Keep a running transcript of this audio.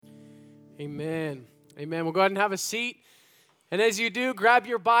Amen. Amen. We'll go ahead and have a seat. And as you do, grab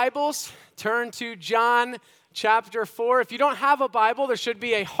your Bibles, turn to John chapter 4. If you don't have a Bible, there should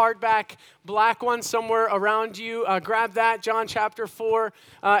be a hardback black one somewhere around you. Grab that, John chapter 4.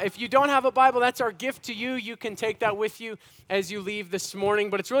 If you don't have a Bible, that's our gift to you. You can take that with you as you leave this morning.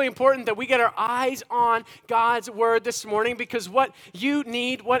 But it's really important that we get our eyes on God's word this morning, because what you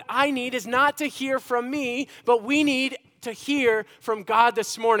need, what I need, is not to hear from me, but we need to hear from God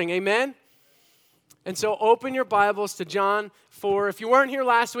this morning. Amen? And so open your Bibles to John 4. If you weren't here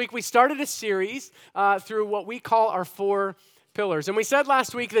last week, we started a series through what we call our 4 pillars. And we said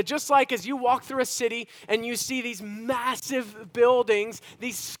last week that just like as you walk through a city and you see these massive buildings,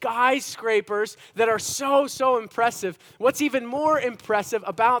 these skyscrapers that are so impressive, what's even more impressive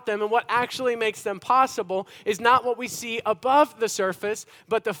about them and what actually makes them possible is not what we see above the surface,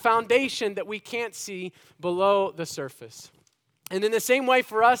 but the foundation that we can't see below the surface. And in the same way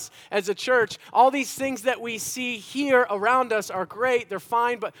for us as a church, all these things that we see here around us are great, they're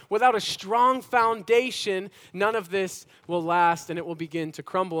fine, but without a strong foundation, none of this will last and it will begin to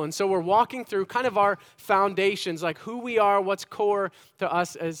crumble. And so we're walking through kind of our foundations, like who we are, what's core to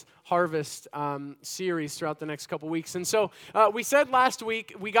us as Harvest series throughout the next couple weeks. And so we said last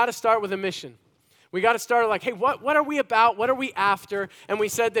week, we got to start with a mission. We got to start like, hey, what are we about? What are we after? And we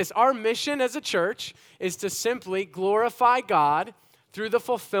said this, our mission as a church is to simply glorify God through the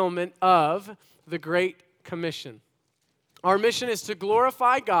fulfillment of the Great Commission. Our mission is to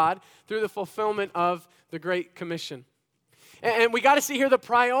glorify God through the fulfillment of the Great Commission. And we got to see here the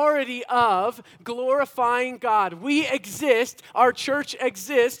priority of glorifying God. We exist, our church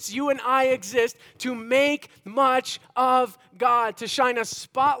exists, you and I exist to make much of God, to shine a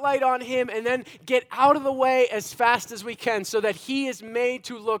spotlight on Him and then get out of the way as fast as we can so that He is made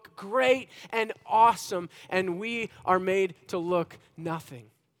to look great and awesome and we are made to look nothing.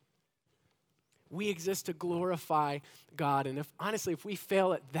 We exist to glorify God. And if we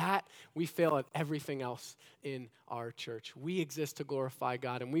fail at that, we fail at everything else in our church. We exist to glorify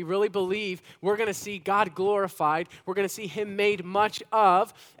God. And we really believe we're going to see God glorified. We're going to see Him made much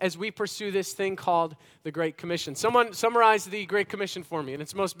of as we pursue this thing called the Great Commission. Someone summarize the Great Commission for me. In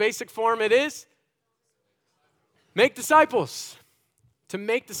its most basic form, it is make disciples. To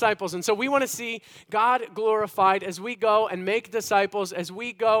make disciples. And so we want to see God glorified as we go and make disciples, as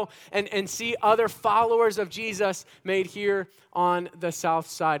we go and see other followers of Jesus made here on the south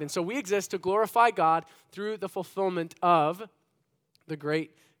side. And so we exist to glorify God through the fulfillment of the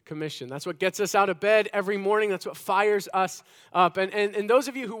Great Commission. That's what gets us out of bed every morning. That's what fires us up. And those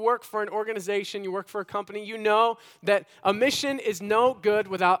of you who work for an organization, you work for a company, you know that a mission is no good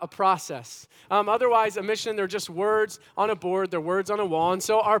without a process. Otherwise, a mission, they're just words on a board, they're words on a wall. And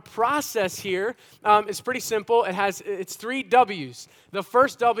so our process here is pretty simple. It's 3 W's. The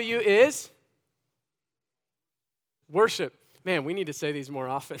first W is worship. Man, we need to say these more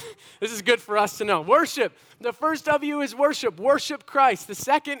often. This is good for us to know. Worship. The first W is worship. Worship Christ. The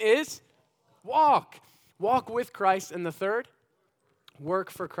second is walk. Walk with Christ. And the third,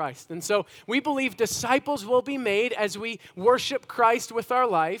 work for Christ. And so we believe disciples will be made as we worship Christ with our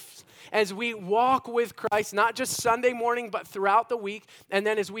lives, as we walk with Christ, not just Sunday morning, but throughout the week, and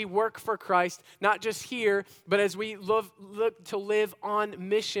then as we work for Christ, not just here, but as we look to live on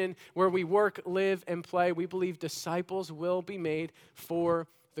mission where we work, live, and play. We believe disciples will be made for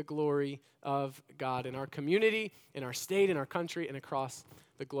the glory of God in our community, in our state, in our country, and across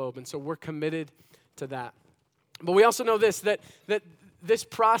the globe. And so we're committed to that. But we also know this, that this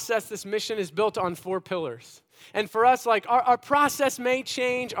process, this mission is built on 4 pillars. And for us, like our process may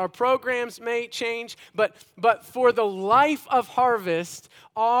change, our programs may change, but for the life of Harvest,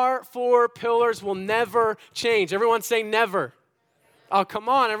 our 4 pillars will never change. Everyone say never. Oh, come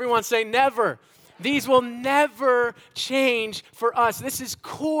on, everyone say never. These will never change for us. This is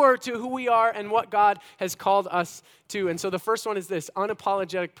core to who we are and what God has called us to. And so the first one is this,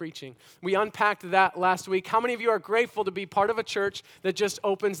 unapologetic preaching. We unpacked that last week. How many of you are grateful to be part of a church that just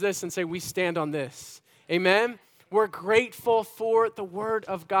opens this and say, we stand on this? Amen? We're grateful for the Word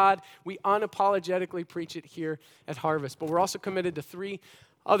of God. We unapologetically preach it here at Harvest. But we're also committed to 3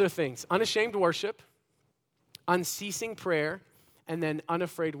 other things. Unashamed worship, unceasing prayer, and then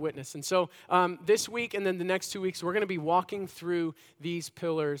unafraid witness. And so this week and then the next 2 weeks, we're going to be walking through these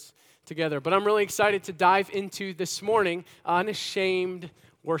pillars together. But I'm really excited to dive into this morning unashamed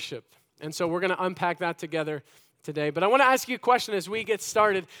worship. And so we're going to unpack that together today. But I want to ask you a question as we get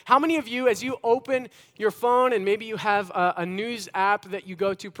started. How many of you, as you open your phone and maybe you have a news app that you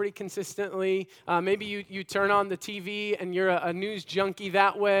go to pretty consistently, maybe you turn on the TV and you're a news junkie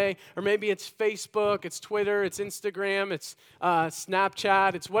that way, or maybe it's Facebook, it's Twitter, it's Instagram, it's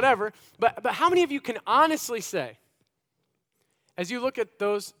Snapchat, it's whatever. But how many of you can honestly say, as you look at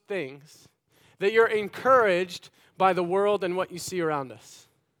those things, that you're encouraged by the world and what you see around us?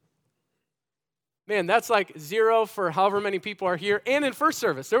 Man, that's like 0 for however many people are here. And in first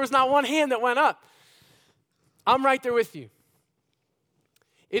service, there was not one hand that went up. I'm right there with you.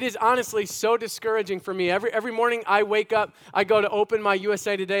 It is honestly so discouraging for me. Every morning I wake up, I go to open my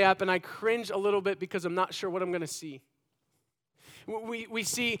USA Today app, and I cringe a little bit because I'm not sure what I'm going to see. We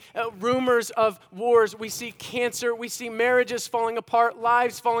see rumors of wars. We see cancer. We see marriages falling apart,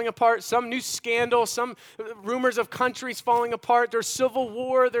 lives falling apart, some new scandal, some rumors of countries falling apart. There's civil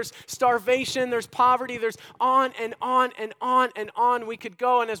war. There's starvation. There's poverty. There's on and on and on and on we could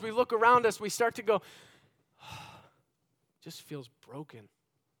go. And as we look around us, we start to go, it just feels broken.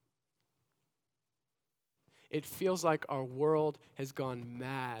 It feels like our world has gone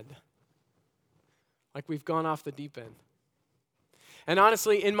mad, like we've gone off the deep end. And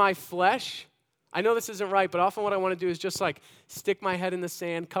honestly, in my flesh, I know this isn't right, but often what I want to do is just like stick my head in the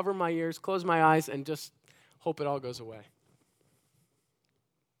sand, cover my ears, close my eyes, and just hope it all goes away.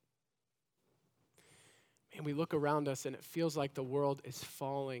 Man, we look around us and it feels like the world is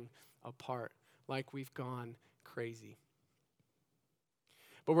falling apart, like we've gone crazy.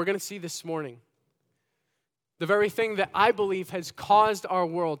 But we're going to see this morning the very thing that I believe has caused our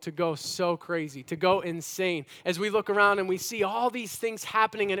world to go so crazy, to go insane. As we look around and we see all these things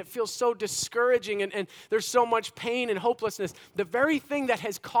happening and it feels so discouraging and there's so much pain and hopelessness, the very thing that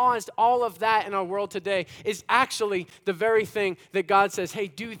has caused all of that in our world today is actually the very thing that God says, hey,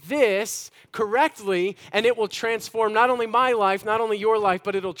 do this correctly and it will transform not only my life, not only your life,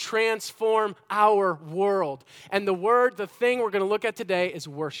 but it'll transform our world. And the thing we're going to look at today is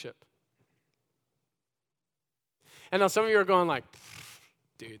worship. And now some of you are going like,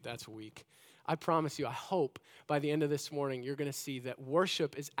 dude, that's weak. I promise you, I hope by the end of this morning, you're going to see that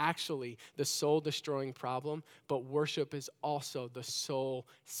worship is actually the soul-destroying problem, but worship is also the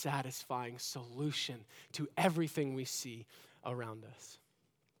soul-satisfying solution to everything we see around us.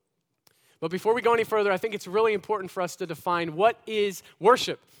 But before we go any further, I think it's really important for us to define what is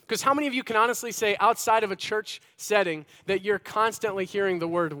worship. Because how many of you can honestly say outside of a church setting that you're constantly hearing the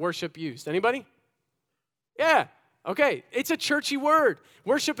word worship used? Anybody? Yeah. Okay, it's a churchy word.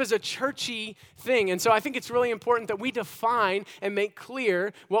 Worship is a churchy thing. And so I think it's really important that we define and make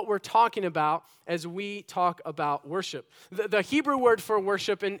clear what we're talking about as we talk about worship. The Hebrew word for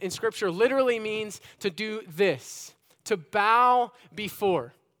worship in Scripture literally means to do this, to bow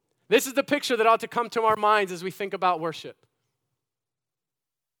before. This is the picture that ought to come to our minds as we think about worship.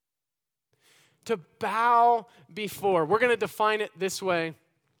 To bow before. We're going to define it this way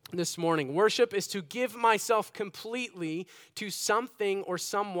this morning. Worship is to give myself completely to something or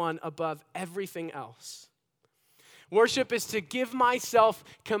someone above everything else. Worship is to give myself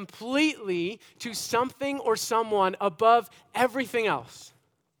completely to something or someone above everything else.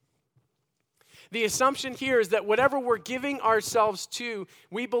 The assumption here is that whatever we're giving ourselves to,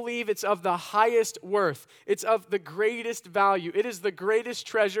 we believe it's of the highest worth. It's of the greatest value. It is the greatest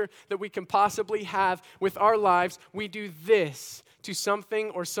treasure that we can possibly have with our lives. We do this to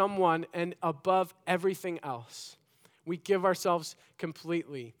something or someone and above everything else. We give ourselves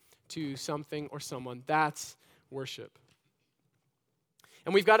completely to something or someone. That's worship.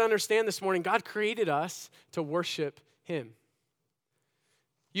 And we've got to understand this morning, God created us to worship Him.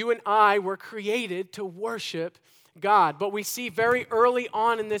 You and I were created to worship God. But we see very early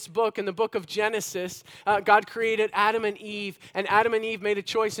on in this book, in the book of Genesis, God created Adam and Eve made a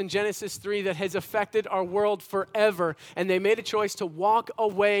choice in Genesis 3 that has affected our world forever. And they made a choice to walk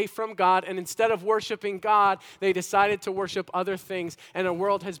away from God, and instead of worshiping God, they decided to worship other things, and our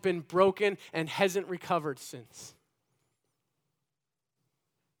world has been broken and hasn't recovered since.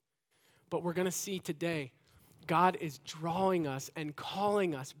 But we're going to see today, God is drawing us and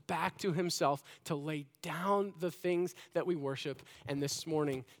calling us back to Himself to lay down the things that we worship, and this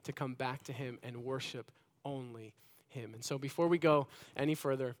morning to come back to Him and worship only Him. And so before we go any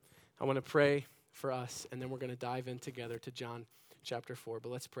further, I want to pray for us, and then we're going to dive in together to John chapter 4.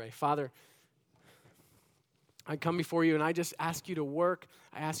 But let's pray. Father, I come before you and I just ask you to work.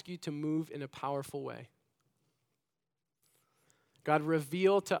 I ask you to move in a powerful way. God,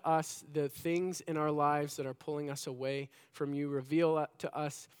 reveal to us the things in our lives that are pulling us away from you. Reveal to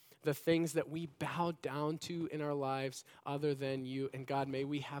us the things that we bow down to in our lives other than you. And God, may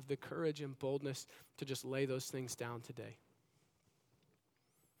we have the courage and boldness to just lay those things down today.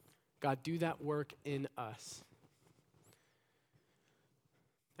 God, do that work in us.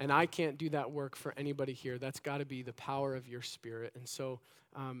 And I can't do that work for anybody here. That's got to be the power of your Spirit. And so,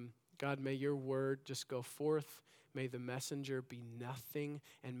 God, may your word just go forth. May the messenger be nothing,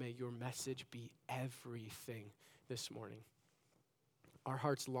 and may your message be everything this morning. Our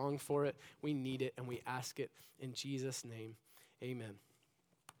hearts long for it. We need it, and we ask it in Jesus' name. Amen.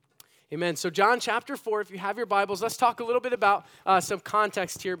 Amen. So John chapter 4, if you have your Bibles, let's talk a little bit about some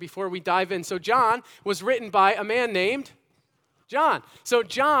context here before we dive in. So John was written by a man named John. So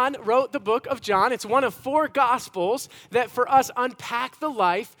John wrote the book of John. It's one of 4 gospels that for us unpack the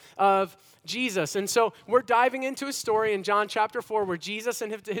life of Jesus. And so we're diving into a story in John chapter 4 where Jesus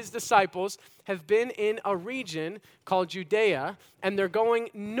and his disciples have been in a region called Judea, and they're going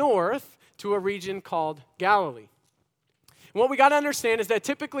north to a region called Galilee. What we got to understand is that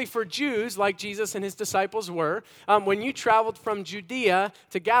typically for Jews, like Jesus and his disciples were, when you traveled from Judea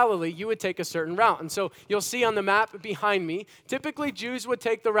to Galilee, you would take a certain route. And so you'll see on the map behind me, typically Jews would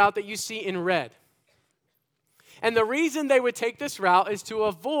take the route that you see in red. And the reason they would take this route is to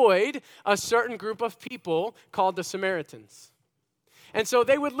avoid a certain group of people called the Samaritans. And so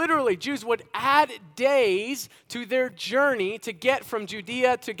they would literally, Jews would add days to their journey to get from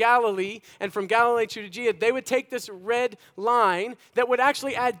Judea to Galilee, and from Galilee to Judea. They would take this red line that would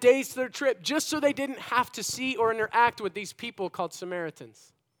actually add days to their trip just so they didn't have to see or interact with these people called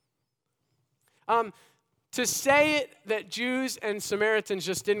Samaritans. To say it that Jews and Samaritans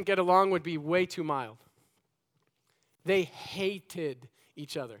just didn't get along would be way too mild. They hated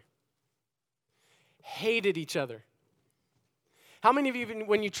each other. Hated each other. How many of you, even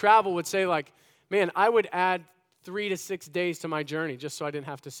when you travel, would say like, man, I would add 3 to 6 days to my journey just so I didn't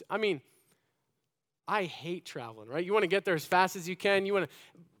have to, I hate traveling, right? You want to get there as fast as you can.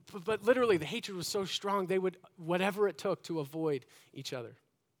 But literally the hatred was so strong, they would, whatever it took to avoid each other.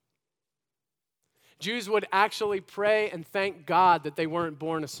 Jews would actually pray and thank God that they weren't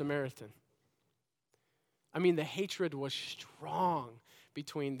born a Samaritan. The hatred was strong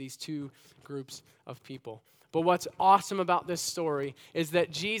between these two groups of people. But what's awesome about this story is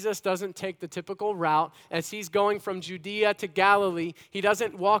that Jesus doesn't take the typical route. As he's going from Judea to Galilee, he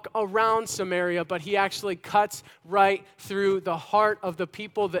doesn't walk around Samaria, but he actually cuts right through the heart of the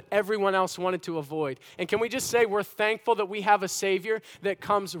people that everyone else wanted to avoid. And can we just say we're thankful that we have a Savior that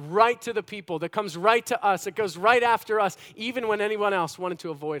comes right to the people, that comes right to us, that goes right after us, even when anyone else wanted to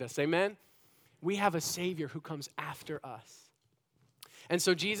avoid us. Amen? We have a Savior who comes after us. And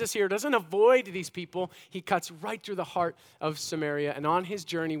so Jesus here doesn't avoid these people. He cuts right through the heart of Samaria. And on his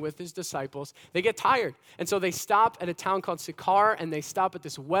journey with his disciples, they get tired. And so they stop at a town called Sychar, and they stop at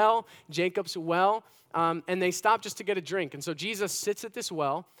this well, Jacob's well, and they stop just to get a drink. And so Jesus sits at this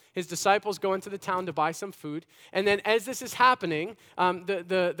well. His disciples go into the town to buy some food. And then as this is happening,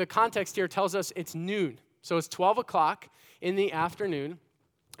 the context here tells us it's noon. So it's 12 o'clock in the afternoon.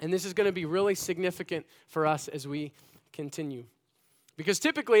 And this is going to be really significant for us as we continue. Because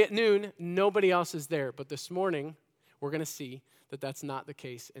typically at noon, nobody else is there. But this morning, we're going to see that that's not the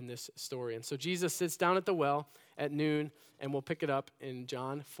case in this story. And so Jesus sits down at the well at noon, and we'll pick it up in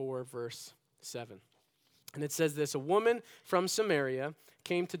John 4, verse 7. And it says this: a woman from Samaria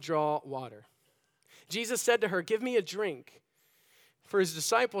came to draw water. Jesus said to her, "Give me a drink." For his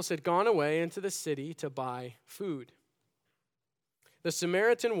disciples had gone away into the city to buy food. The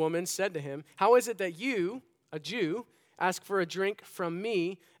Samaritan woman said to him, "How is it that you, a Jew, ask for a drink from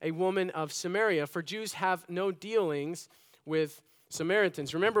me, a woman of Samaria? For Jews have no dealings with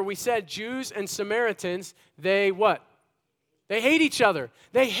Samaritans." Remember, we said Jews and Samaritans, they what? They hate each other.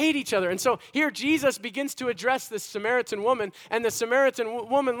 They hate each other. And so here Jesus begins to address this Samaritan woman, and the Samaritan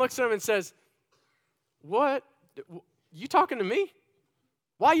woman looks at him and says, "What? You talking to me?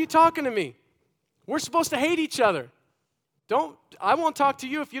 Why are you talking to me? We're supposed to hate each other. I won't talk to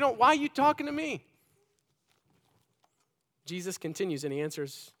you if you don't. Why are you talking to me?" Jesus continues, and he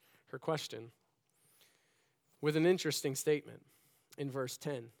answers her question with an interesting statement in verse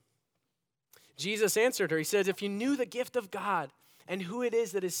 10. Jesus answered her. He says, "If you knew the gift of God and who it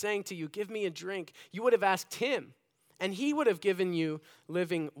is that is saying to you, 'Give me a drink,' you would have asked him, and he would have given you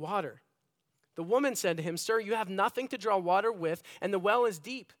living water." The woman said to him, "Sir, you have nothing to draw water with, and the well is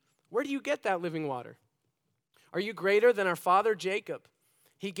deep. Where do you get that living water? Are you greater than our father Jacob?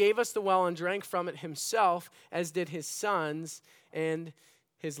 He gave us the well and drank from it himself, as did his sons and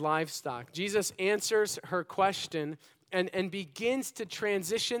his livestock." Jesus answers her question and begins to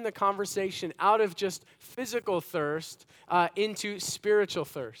transition the conversation out of just physical thirst into spiritual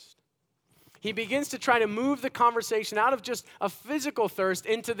thirst. He begins to try to move the conversation out of just a physical thirst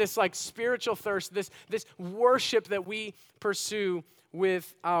into this like spiritual thirst, this worship that we pursue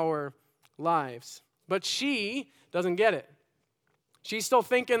with our lives. But she doesn't get it. She's still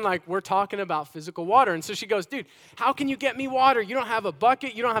thinking like we're talking about physical water. And so she goes, dude, how can you get me water? You don't have a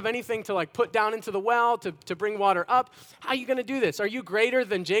bucket. You don't have anything to like put down into the well to bring water up. How are you going to do this? Are you greater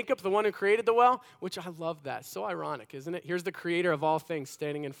than Jacob, the one who created the well? Which I love that. So ironic, isn't it? Here's the creator of all things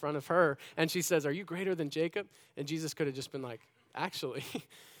standing in front of her. And she says, are you greater than Jacob? And Jesus could have just been like, actually,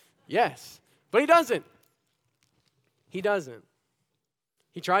 yes. But he doesn't. He doesn't.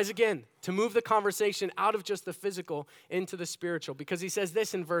 He tries again to move the conversation out of just the physical into the spiritual, because he says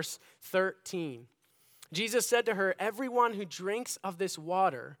this in verse 13. Jesus said to her, everyone who drinks of this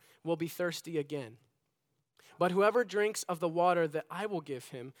water will be thirsty again. But whoever drinks of the water that I will give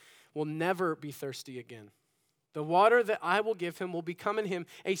him will never be thirsty again. The water that I will give him will become in him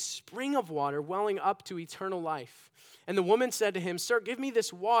a spring of water welling up to eternal life. And the woman said to him, sir, give me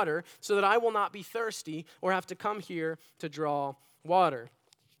this water so that I will not be thirsty or have to come here to draw water.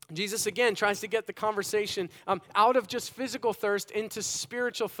 Jesus, again, tries to get the conversation out of just physical thirst into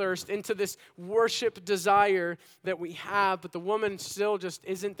spiritual thirst, into this worship desire that we have. But the woman still just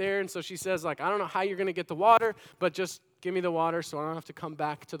isn't there. And so she says, like, I don't know how you're going to get the water, but just give me the water so I don't have to come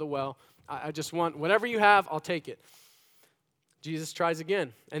back to the well. I just want whatever you have, I'll take it. Jesus tries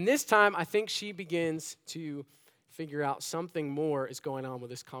again. And this time, I think she begins to figure out something more is going on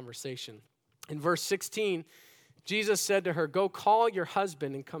with this conversation. In verse 16, Jesus said to her, go call your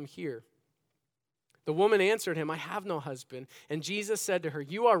husband and come here. The woman answered him, I have no husband. And Jesus said to her,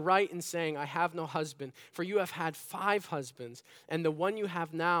 you are right in saying, I have no husband, for you have had 5 husbands, and the one you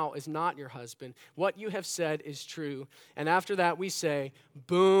have now is not your husband. What you have said is true. And after that we say,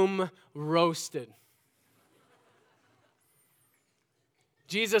 boom, roasted.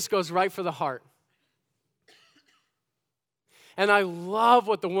 Jesus goes right for the heart. And I love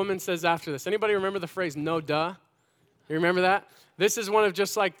what the woman says after this. Anybody remember the phrase, no duh? You remember that? This is one of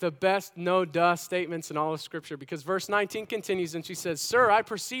just like the best no duh statements in all of Scripture, because verse 19 continues and she says, sir, I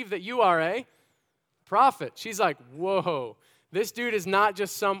perceive that you are a prophet. She's like, whoa, this dude is not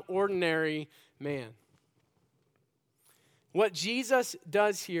just some ordinary man. What Jesus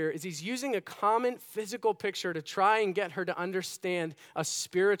does here is he's using a common physical picture to try and get her to understand a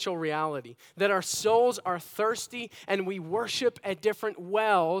spiritual reality, that our souls are thirsty and we worship at different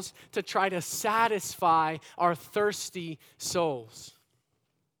wells to try to satisfy our thirsty souls.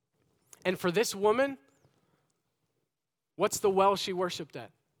 And for this woman, what's the well she worshiped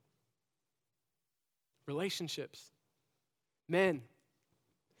at? Relationships. Men.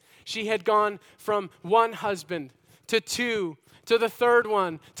 She had gone from one husband to 2, to the 3rd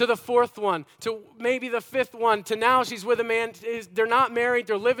one, to the 4th one, to maybe the 5th one, to now she's with a man, they're not married,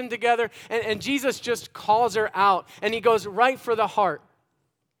 they're living together, and Jesus just calls her out, and he goes right for the heart.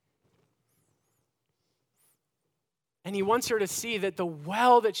 And he wants her to see that the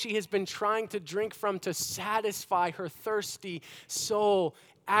well that she has been trying to drink from to satisfy her thirsty soul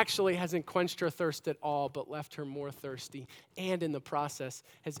actually hasn't quenched her thirst at all, but left her more thirsty, and in the process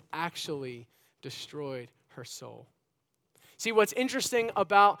has actually destroyed her soul. See, what's interesting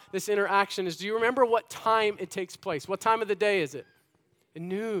about this interaction is, do you remember what time it takes place? What time of the day is it? At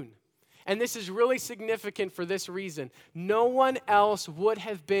noon. And this is really significant for this reason. No one else would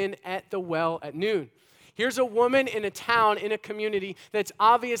have been at the well at noon. Here's a woman in a town, in a community that's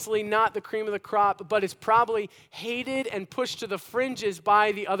obviously not the cream of the crop, but is probably hated and pushed to the fringes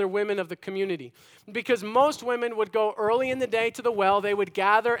by the other women of the community. Because most women would go early in the day to the well, they would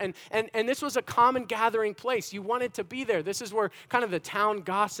gather, and this was a common gathering place. You wanted to be there. This is where kind of the town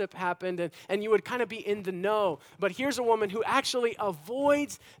gossip happened, and you would kind of be in the know. But here's a woman who actually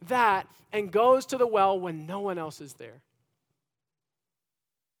avoids that and goes to the well when no one else is there.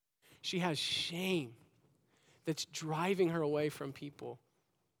 She has shame that's driving her away from people.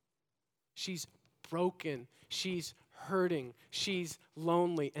 She's broken. She's hurting. She's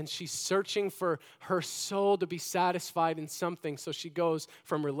lonely. And she's searching for her soul to be satisfied in something. So she goes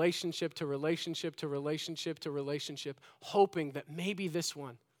from relationship to relationship to relationship to relationship, hoping that maybe this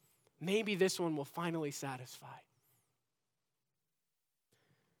one will finally satisfy.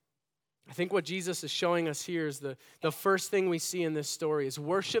 I think what Jesus is showing us here is the first thing we see in this story is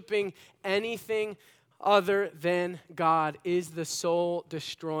worshiping anything other than God is the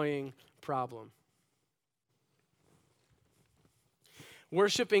soul-destroying problem.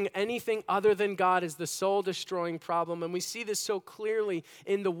 Worshiping anything other than God is the soul-destroying problem, and we see this so clearly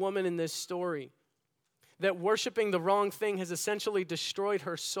in the woman in this story. that worshiping the wrong thing has essentially destroyed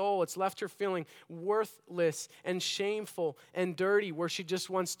her soul. It's left her feeling worthless and shameful and dirty, where she just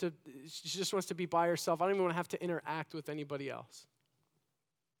wants to be by herself. I don't even want to have to interact with anybody else.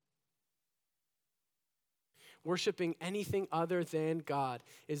 Worshiping anything other than God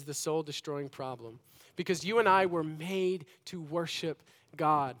is the soul-destroying problem, because you and I were made to worship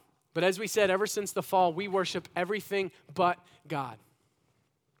God. But as we said, ever since the fall, we worship everything but God.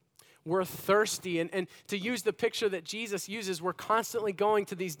 We're thirsty, and to use the picture that Jesus uses, we're constantly going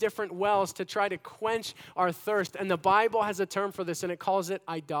to these different wells to try to quench our thirst. And the Bible has a term for this, and it calls it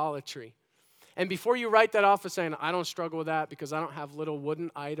idolatry. And before you write that off as saying, I don't struggle with that because I don't have little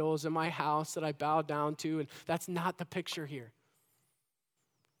wooden idols in my house that I bow down to, and that's not the picture here.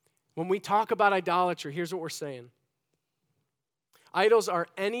 When we talk about idolatry, here's what we're saying. Idols are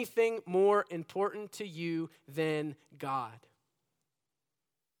anything more important to you than God.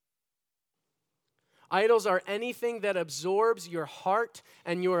 Idols are anything that absorbs your heart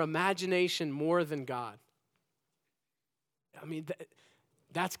and your imagination more than God. I mean,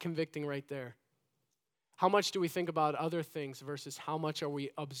 that's convicting right there. How much do we think about other things versus how much are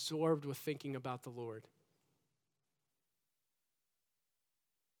we absorbed with thinking about the Lord?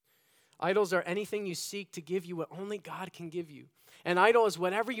 Idols are anything you seek to give you what only God can give you. An idol is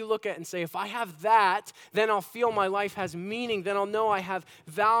whatever you look at and say, if I have that, then I'll feel my life has meaning. Then I'll know I have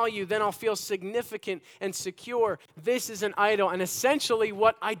value. Then I'll feel significant and secure. This is an idol. And essentially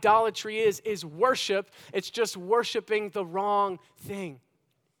what idolatry is worship. It's just worshiping the wrong thing.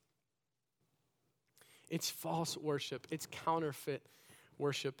 It's false worship. It's counterfeit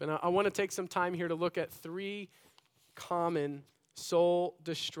worship. And I want to take some time here to look at 3 common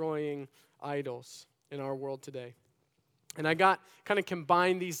soul-destroying idols in our world today. And I kind of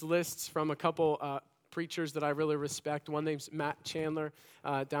combined these lists from a couple preachers that I really respect. One name's Matt Chandler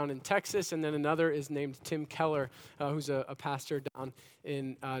down in Texas, and then another is named Tim Keller, who's a pastor down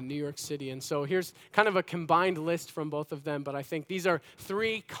in New York City. And so here's kind of a combined list from both of them, but I think these are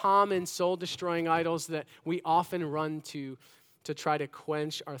 3 common soul-destroying idols that we often run to try to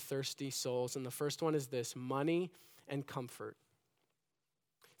quench our thirsty souls. And the first one is this: money and comfort.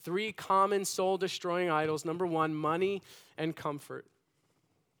 3 common soul-destroying idols. Number 1, money and comfort.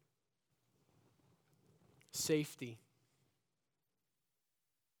 Safety.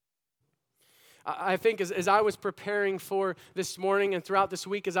 I think as I was preparing for this morning and throughout this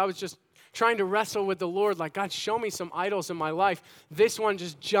week, as I was just trying to wrestle with the Lord, like, God, show me some idols in my life, this one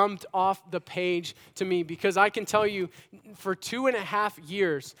just jumped off the page to me, because I can tell you for 2.5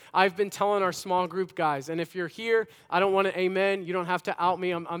 years, I've been telling our small group guys, and if you're here, I don't want to amen, you don't have to out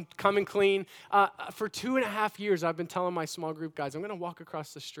me, I'm coming clean. For 2.5 years, I've been telling my small group guys, I'm going to walk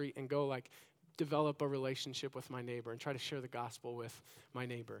across the street and go develop a relationship with my neighbor and try to share the gospel with my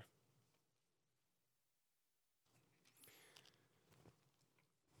neighbor.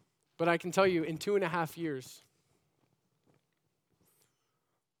 But I can tell you, in 2.5 years,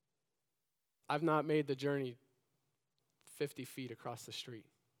 I've not made the journey 50 feet across the street.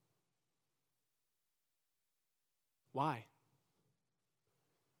 Why?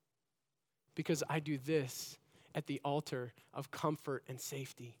 Because I do this at the altar of comfort and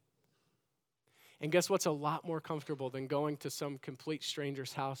safety. And guess what's a lot more comfortable than going to some complete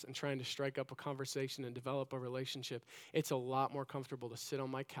stranger's house and trying to strike up a conversation and develop a relationship? It's a lot more comfortable to sit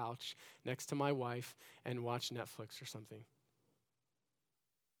on my couch next to my wife and watch Netflix or something.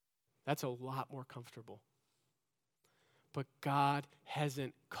 That's a lot more comfortable. But God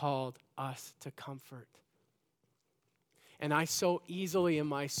hasn't called us to comfort. And I so easily in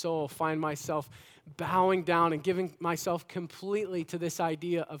my soul find myself bowing down and giving myself completely to this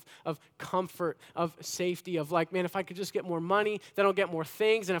idea of comfort, of safety, of man, if I could just get more money, then I'll get more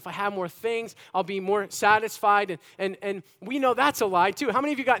things. And if I have more things, I'll be more satisfied. And we know that's a lie too. How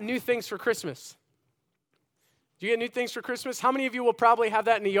many of you got new things for Christmas? Do you get new things for Christmas? How many of you will probably have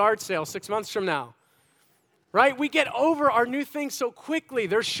that in a yard sale 6 months from now? Right? We get over our new things so quickly.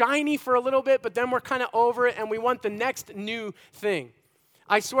 They're shiny for a little bit, but then we're kind of over it and we want the next new thing.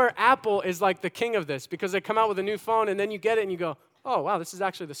 I swear Apple is like the king of this, because they come out with a new phone and then you get it and you go, oh, wow, this is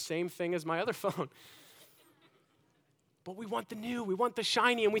actually the same thing as my other phone. But we want the new, we want the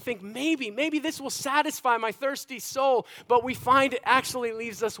shiny, and we think maybe this will satisfy my thirsty soul, but we find it actually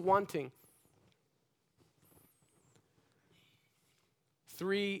leaves us wanting.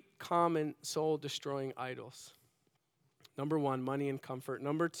 3 common soul-destroying idols. Number 1, money and comfort.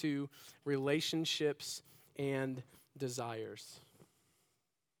 Number 2, relationships and desires.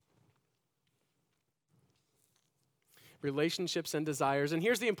 Relationships and desires. And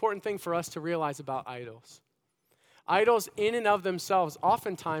here's the important thing for us to realize about idols. Idols in and of themselves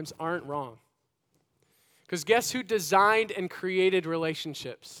oftentimes aren't wrong. Because guess who designed and created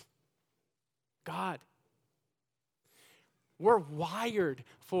relationships? God. We're wired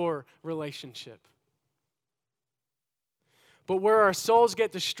for relationship. But where our souls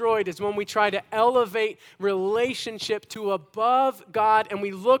get destroyed is when we try to elevate relationship to above God, and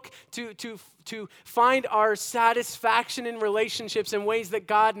we look to find our satisfaction in relationships in ways that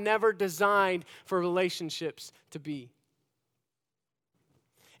God never designed for relationships to be.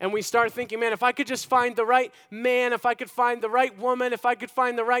 And we start thinking, man, if I could just find the right man, if I could find the right woman, if I could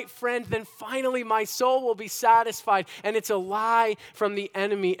find the right friend, then finally my soul will be satisfied. And it's a lie from the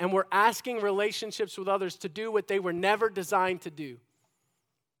enemy. And we're asking relationships with others to do what they were never designed to do.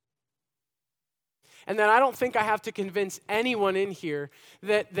 And then I don't think I have to convince anyone in here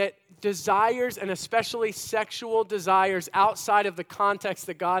that desires, and especially sexual desires outside of the context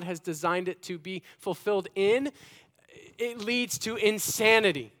that God has designed it to be fulfilled in, it leads to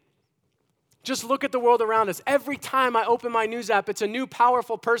insanity. Just look at the world around us. Every time I open my news app, it's a new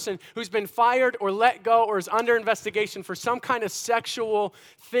powerful person who's been fired or let go or is under investigation for some kind of sexual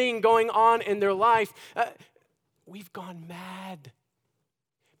thing going on in their life. We've gone mad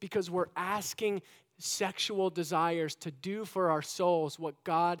because we're asking sexual desires to do for our souls what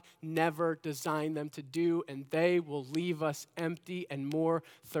God never designed them to do, and they will leave us empty and more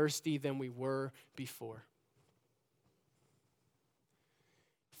thirsty than we were before.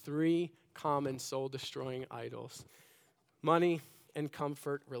 3 common soul-destroying idols: money and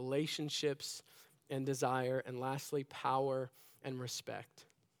comfort, relationships and desire, and lastly, power and respect.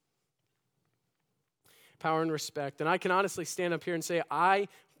 Power and respect. And I can honestly stand up here and say, I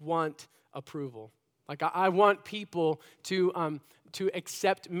want approval. Like, I want people to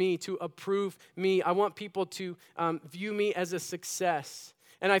accept me, to approve me. I want people to view me as a success.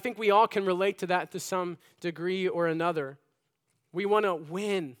 And I think we all can relate to that to some degree or another. We want to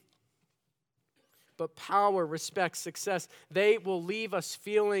win. But power, respect, success, they will leave us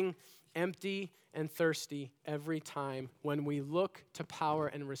feeling empty and thirsty every time when we look to power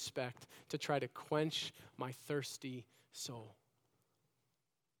and respect to try to quench my thirsty soul.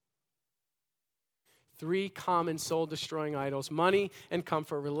 3 common soul-destroying idols: money and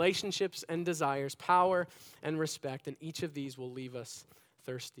comfort, relationships and desires, power and respect, and each of these will leave us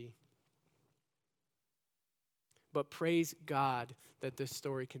thirsty. But praise God that this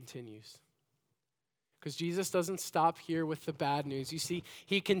story continues. Because Jesus doesn't stop here with the bad news. You see,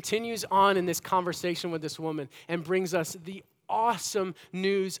 he continues on in this conversation with this woman and brings us the awesome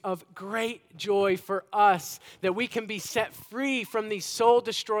news of great joy for us, that we can be set free from these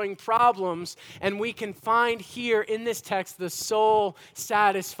soul-destroying problems, and we can find here in this text the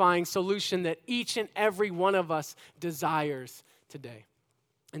soul-satisfying solution that each and every one of us desires today.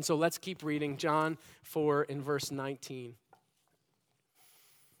 And so let's keep reading John 4 in verse 19.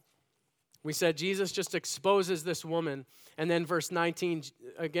 We said Jesus just exposes this woman. And then verse 19,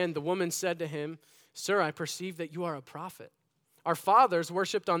 again, the woman said to him, "Sir, I perceive that you are a prophet. Our fathers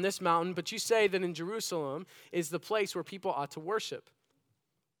worshipped on this mountain, but you say that in Jerusalem is the place where people ought to worship."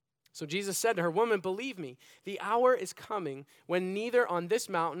 So Jesus said to her, "Woman, believe me, the hour is coming when neither on this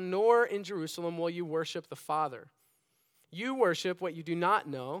mountain nor in Jerusalem will you worship the Father. You worship what you do not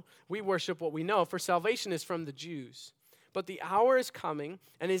know. We worship what we know, for salvation is from the Jews. But the hour is coming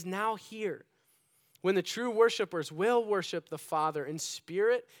and is now here when the true worshipers will worship the Father in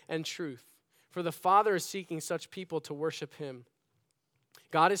spirit and truth. For the Father is seeking such people to worship him.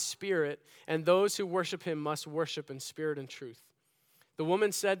 God is spirit, and those who worship him must worship in spirit and truth." The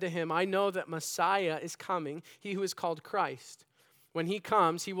woman said to him, "I know that Messiah is coming, he who is called Christ. When he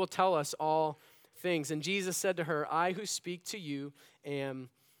comes, he will tell us all things." And Jesus said to her, "I who speak to you am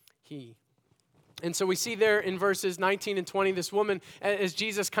he." And so we see there in verses 19 and 20, this woman, as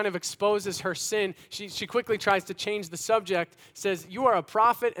Jesus kind of exposes her sin, she quickly tries to change the subject, says, "You are a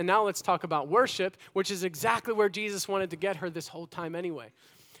prophet, and now let's talk about worship," which is exactly where Jesus wanted to get her this whole time anyway.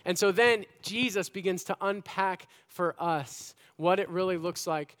 And so then Jesus begins to unpack for us what it really looks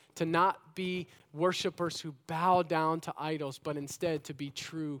like to not be worshipers who bow down to idols, but instead to be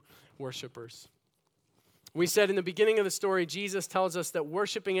true worshipers. We said in the beginning of the story, Jesus tells us that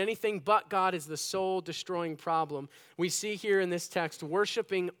worshiping anything but God is the soul-destroying problem. We see here in this text,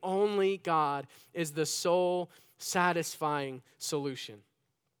 worshiping only God is the soul-satisfying solution.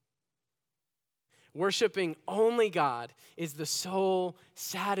 Worshiping only God is the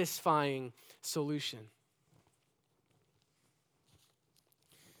soul-satisfying solution.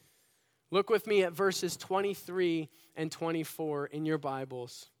 Look with me at verses 23 and 24 in your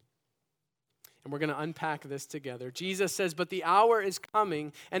Bibles. And we're going to unpack this together. Jesus says, "But the hour is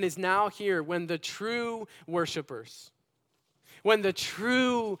coming and is now here when the true worshipers When the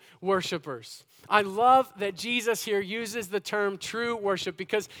true worshipers. I love that Jesus here uses the term true worship,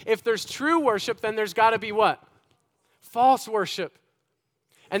 because if there's true worship, then there's got to be what? False worship.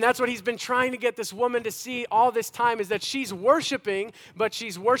 And that's what he's been trying to get this woman to see all this time, is that she's worshiping, but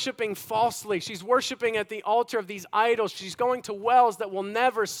she's worshiping falsely. She's worshiping at the altar of these idols. She's going to wells that will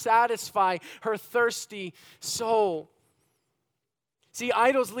never satisfy her thirsty soul. See,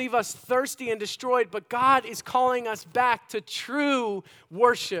 idols leave us thirsty and destroyed, but God is calling us back to true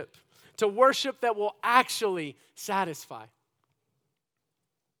worship, to worship that will actually satisfy.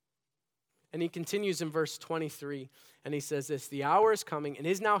 And he continues in verse 23, and he says this, the hour is coming and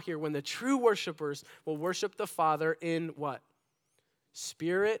is now here when the true worshipers will worship the Father in what?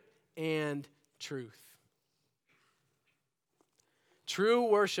 Spirit and truth. True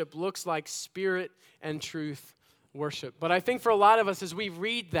worship looks like spirit and truth worship. But I think for a lot of us, as we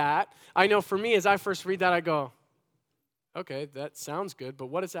read that, I know for me, as I first read that, I go, okay, that sounds good, but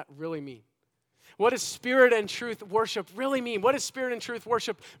what does that really mean? What does spirit and truth worship really mean? What does spirit and truth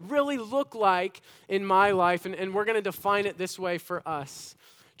worship really look like in my life? And we're going to define it this way for us.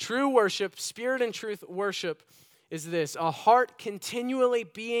 True worship, spirit and truth worship is this: a heart continually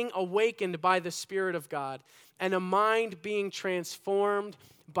being awakened by the Spirit of God and a mind being transformed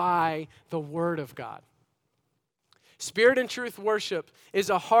by the Word of God. Spirit and truth worship is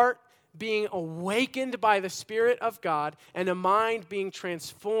a heart being awakened by the Spirit of God and a mind being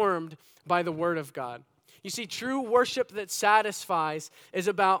transformed by the Word of God. You see, true worship that satisfies is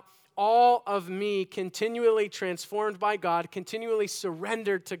about all of me continually transformed by God, continually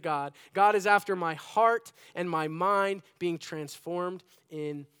surrendered to God. God is after my heart and my mind being transformed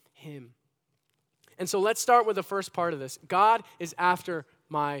in Him. And so let's start with the first part of this. God is after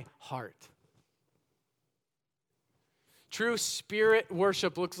my heart. True spirit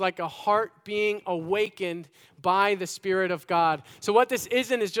worship looks like a heart being awakened by the Spirit of God. So what this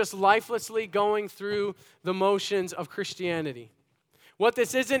isn't is just lifelessly going through the motions of Christianity. What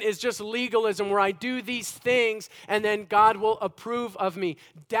this isn't is just legalism where I do these things and then God will approve of me.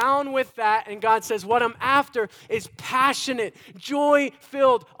 Down with that, and God says what I'm after is passionate,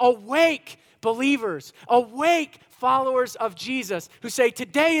 joy-filled, awake believers, awake followers of Jesus who say,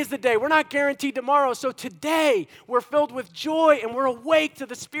 today is the day. We're not guaranteed tomorrow, so today we're filled with joy and we're awake to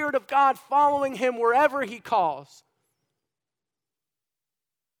the Spirit of God, following Him wherever He calls.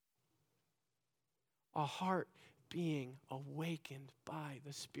 A heart being awakened by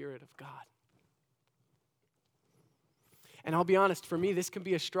the Spirit of God. And I'll be honest, for me, this can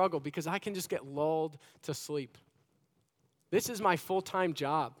be a struggle because I can just get lulled to sleep. This is my full-time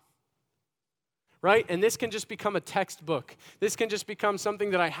job. Right? And this can just become a textbook. This can just become something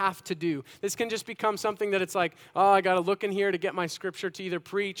that I have to do. This can just become something that it's like, oh, I got to look in here to get my scripture to either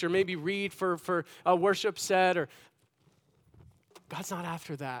preach or maybe read for a worship set. Or God's not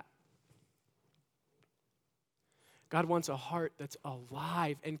after that. God wants a heart that's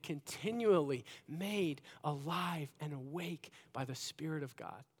alive and continually made alive and awake by the Spirit of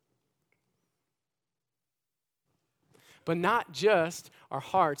God. But not just our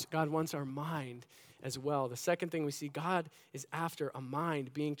hearts, God wants our mind as well. The second thing we see, God is after a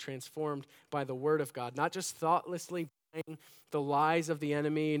mind being transformed by the Word of God, not just thoughtlessly buying the lies of the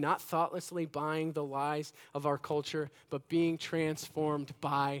enemy, not thoughtlessly buying the lies of our culture, but being transformed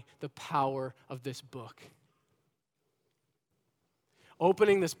by the power of this book.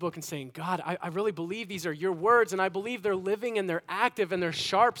 Opening this book and saying, God, I really believe these are your words, and I believe they're living and they're active and they're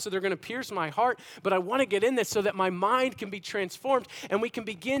sharp, so they're going to pierce my heart, but I want to get in this so that my mind can be transformed and we can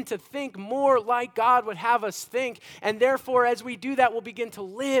begin to think more like God would have us think, and therefore, as we do that, we'll begin to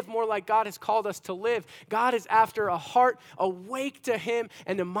live more like God has called us to live. God is after a heart awake to Him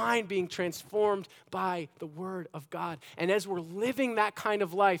and a mind being transformed by the Word of God. And as we're living that kind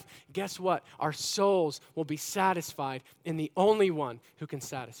of life, guess what? Our souls will be satisfied in the only one who can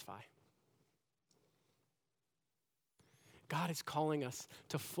satisfy. God is calling us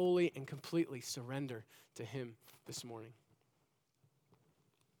to fully and completely surrender to Him this morning.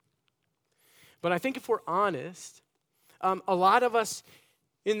 But I think if we're honest, a lot of us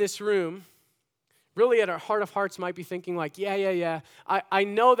in this room, really at our heart of hearts, might be thinking like, yeah, I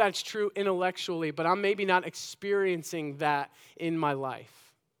know that's true intellectually, but I'm maybe not experiencing that in my life.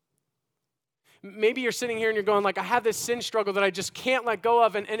 Maybe you're sitting here and you're going like, I have this sin struggle that I just can't let go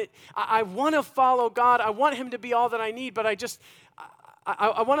of, and I want to follow God. I want Him to be all that I need, but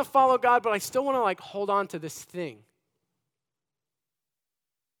I want to follow God, but I still want to like hold on to this thing.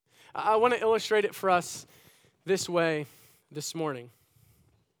 I want to illustrate it for us this way this morning.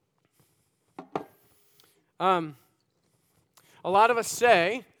 A lot of us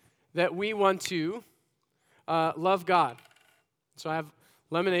say that we want to love God. So I have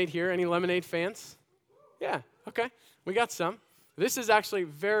lemonade here. Any lemonade fans? Yeah, okay. We got some. This is actually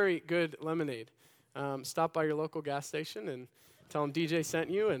very good lemonade. Stop by your local gas station and tell them DJ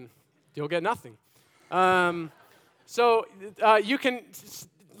sent you, and you'll get nothing. So you can,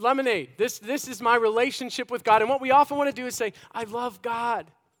 lemonade. This is my relationship with God. And what we often want to do is say, I love God.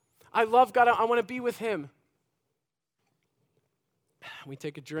 I love God. I want to be with him. We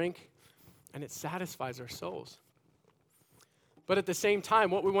take a drink, and it satisfies our souls. But at the same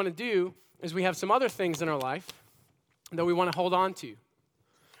time, what we want to do is we have some other things in our life that we want to hold on to.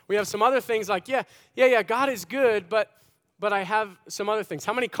 We have some other things like, God is good, but I have some other things.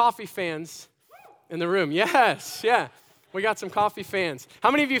 How many coffee fans in the room? Yes, yeah. We got some coffee fans.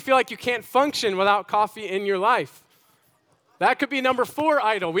 How many of you feel like you can't function without coffee in your life? That could be number 4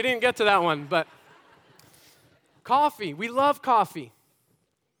 idol. We didn't get to that one, but coffee. We love coffee.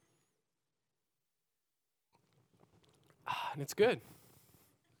 And it's good.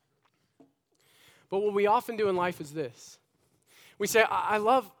 But what we often do in life is this. We say, I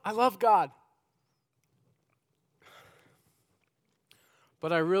love God.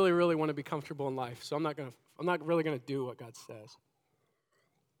 But I really, really want to be comfortable in life, so I'm not really going to do what God says.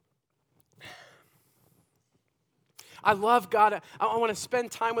 I love God. I want to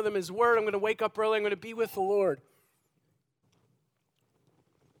spend time with him, his word. I'm going to wake up early. I'm going to be with the Lord.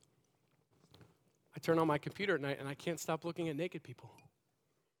 I turn on my computer at night, and I can't stop looking at naked people.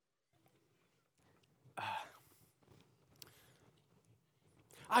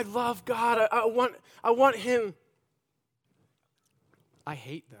 I love God. I want him. I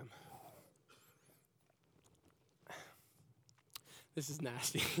hate them. This is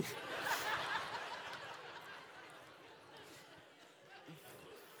nasty.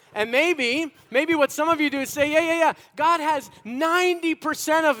 And maybe what some of you do is say, yeah, God has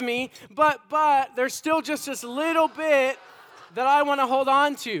 90% of me, but there's still just this little bit that I want to hold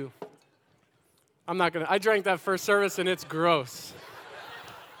on to. I drank that first service and it's gross.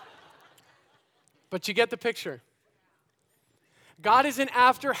 But you get the picture. God isn't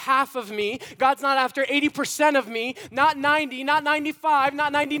after half of me. God's not after 80% of me, not 90, not 95,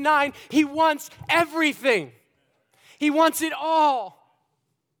 not 99. He wants everything. He wants it all.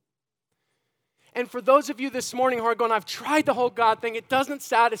 And for those of you this morning who are going, I've tried the whole God thing, it doesn't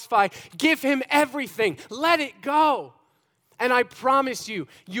satisfy. Give him everything. Let it go. And I promise you,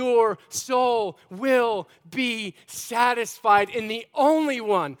 your soul will be satisfied in the only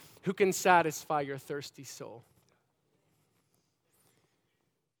one who can satisfy your thirsty soul.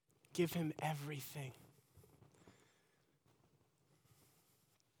 Give him everything.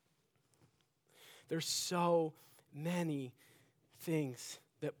 There's so many things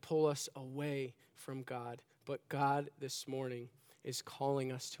that pull us away from God, but God this morning is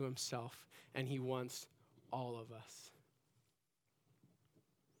calling us to himself, and he wants all of us.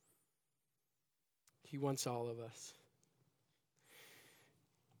 He wants all of us.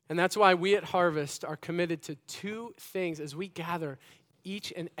 And that's why we at Harvest are committed to 2 things as we gather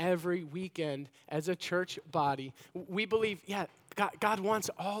each and every weekend as a church body. We believe, God wants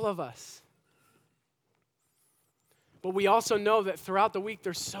all of us. But we also know that throughout the week,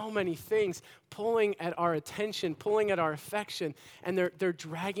 there's so many things pulling at our attention, pulling at our affection, and they're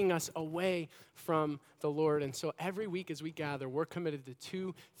dragging us away from the Lord. And so every week as we gather, we're committed to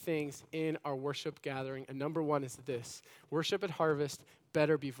 2 things in our worship gathering. And number 1 is this: worship at Harvest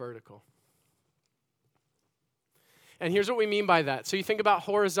better be vertical. And here's what we mean by that. So you think about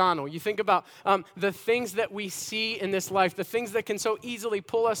horizontal. You think about the things that we see in this life, the things that can so easily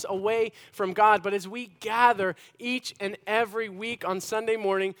pull us away from God. But as we gather each and every week on Sunday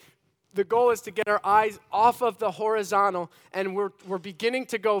morning, the goal is to get our eyes off of the horizontal, and we're beginning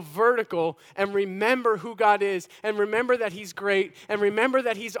to go vertical and remember who God is, and remember that he's great, and remember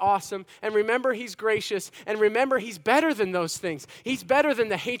that he's awesome, and remember he's gracious, and remember he's better than those things. He's better than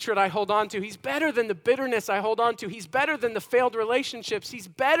the hatred I hold on to. He's better than the bitterness I hold on to. He's better than the failed relationships. He's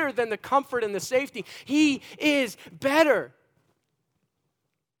better than the comfort and the safety. He is better.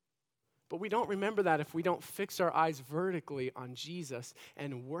 But we don't remember that if we don't fix our eyes vertically on Jesus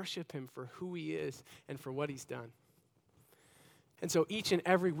and worship him for who he is and for what he's done. And so each and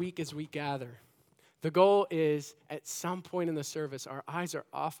every week as we gather, the goal is at some point in the service, our eyes are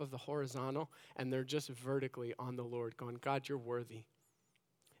off of the horizontal and they're just vertically on the Lord, going, God, you're worthy.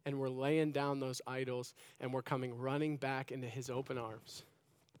 And we're laying down those idols and we're coming running back into his open arms,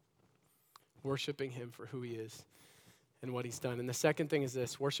 worshiping him for who he is and what he's done. And the second thing is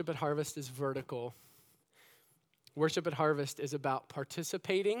this: worship at Harvest is vertical. Worship at Harvest is about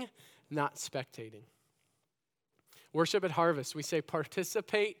participating, not spectating. Worship at Harvest, we say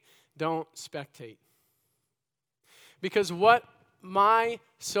participate, don't spectate. Because what my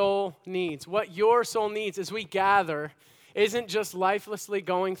soul needs, what your soul needs as we gather, isn't just lifelessly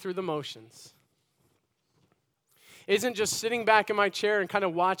going through the motions. Isn't just sitting back in my chair and kind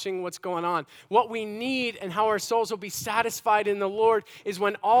of watching what's going on. What we need and how our souls will be satisfied in the Lord is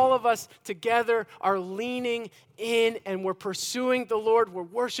when all of us together are leaning in and we're pursuing the Lord, we're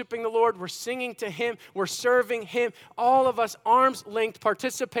worshiping the Lord, we're singing to Him, we're serving Him, all of us arms linked,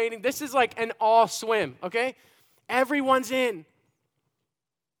 participating. This is like an all swim, okay? Everyone's in.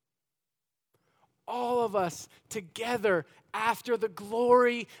 All of us together after the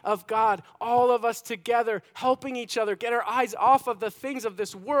glory of God, all of us together helping each other get our eyes off of the things of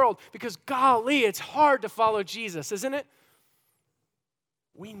this world, because golly, it's hard to follow Jesus, isn't it?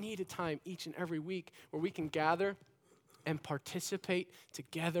 We need a time each and every week where we can gather and participate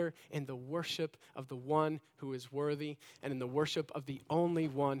together in the worship of the one who is worthy and in the worship of the only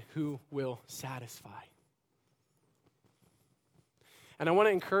one who will satisfy. And I want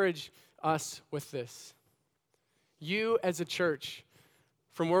to encourage us with this. You as a church,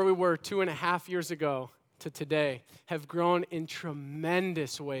 from where we were 2.5 years ago to today, have grown in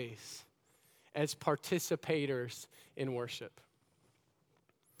tremendous ways as participators in worship.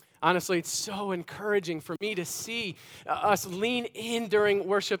 Honestly, it's so encouraging for me to see us lean in during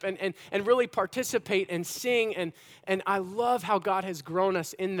worship and really participate and sing, and I love how God has grown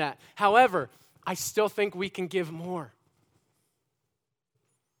us in that. However, I still think we can give more.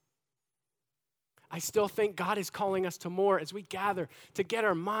 I still think God is calling us to more as we gather to get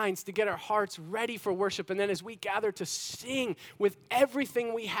our minds, to get our hearts ready for worship. And then as we gather to sing with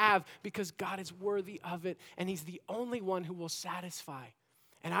everything we have, because God is worthy of it and He's the only one who will satisfy.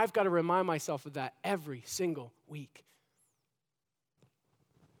 And I've got to remind myself of that every single week.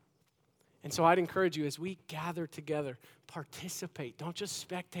 And so I'd encourage you as we gather together, participate. Don't just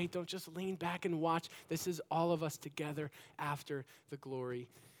spectate. Don't just lean back and watch. This is all of us together after the glory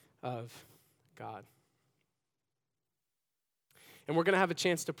of God. And we're going to have a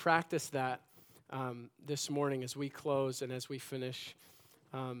chance to practice that this morning as we close and as we finish.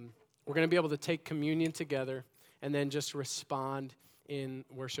 We're going to be able to take communion together and then just respond in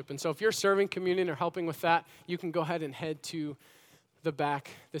worship. And so if you're serving communion or helping with that, you can go ahead and head to the back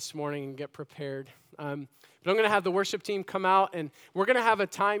this morning and get prepared. But I'm going to have the worship team come out, and we're going to have a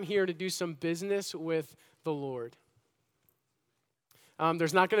time here to do some business with the Lord.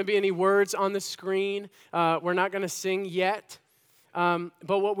 There's not going to be any words on the screen. We're not going to sing yet. But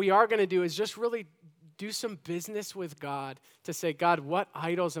what we are going to do is just really do some business with God to say, God, what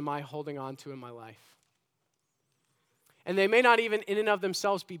idols am I holding on to in my life? And they may not even in and of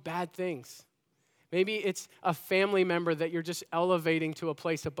themselves be bad things. Maybe it's a family member that you're just elevating to a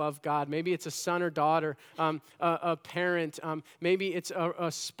place above God. Maybe it's a son or daughter, a parent. Maybe it's a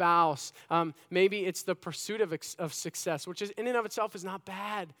spouse. Maybe it's the pursuit of success, which is in and of itself is not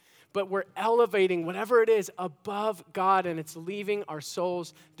bad. But we're elevating whatever it is above God, and it's leaving our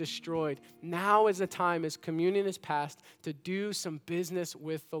souls destroyed. Now is the time, as communion is passed, to do some business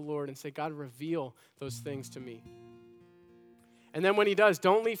with the Lord and say, God, reveal those things to me. And then when He does,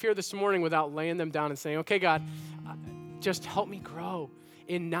 don't leave here this morning without laying them down and saying, okay, God, just help me grow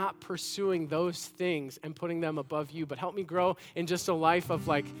in not pursuing those things and putting them above You, but help me grow in just a life of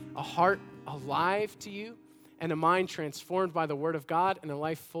like a heart alive to You and a mind transformed by the Word of God and a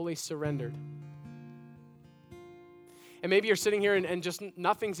life fully surrendered. And maybe you're sitting here and just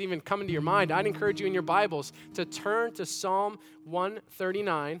nothing's even coming to your mind. I'd encourage you in your Bibles to turn to Psalm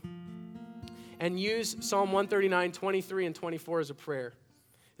 139 and use Psalm 139, 23, and 24 as a prayer.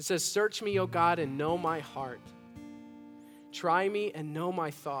 It says, search me, O God, and know my heart. Try me and know my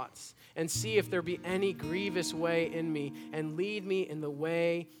thoughts, and see if there be any grievous way in me, and lead me in the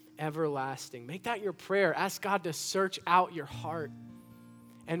way everlasting. Make that your prayer. Ask God to search out your heart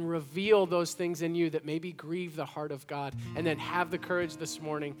and reveal those things in you that maybe grieve the heart of God, and then have the courage this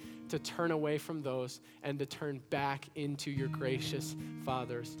morning to turn away from those and to turn back into your gracious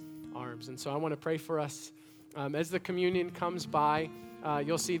Father's arms. And so I want to pray for us. As the communion comes by,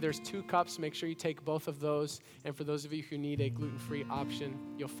 you'll see there's 2 cups. Make sure you take both of those. And for those of you who need a gluten-free option,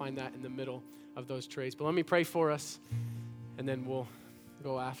 you'll find that in the middle of those trays. But let me pray for us, and then we'll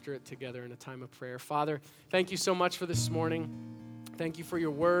go after it together in a time of prayer. Father, thank You so much for this morning. Thank You for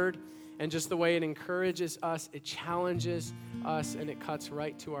Your word and just the way it encourages us, it challenges us, and it cuts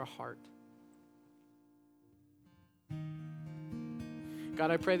right to our heart. God,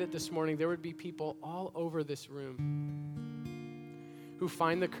 I pray that this morning there would be people all over this room who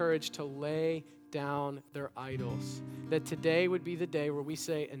find the courage to lay down their idols. That today would be the day where we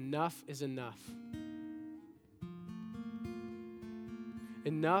say, enough is enough.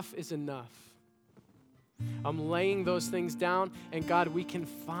 Enough is enough. I'm laying those things down, and God, we can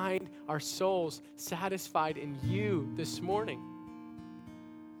find our souls satisfied in you this morning.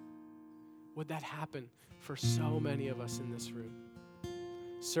 Would that happen for so many of us in this room?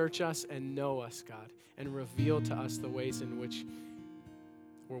 Search us and know us, God, and reveal to us the ways in which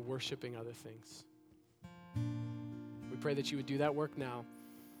we're worshiping other things. We pray that you would do that work now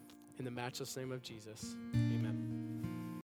in the matchless name of Jesus. Amen.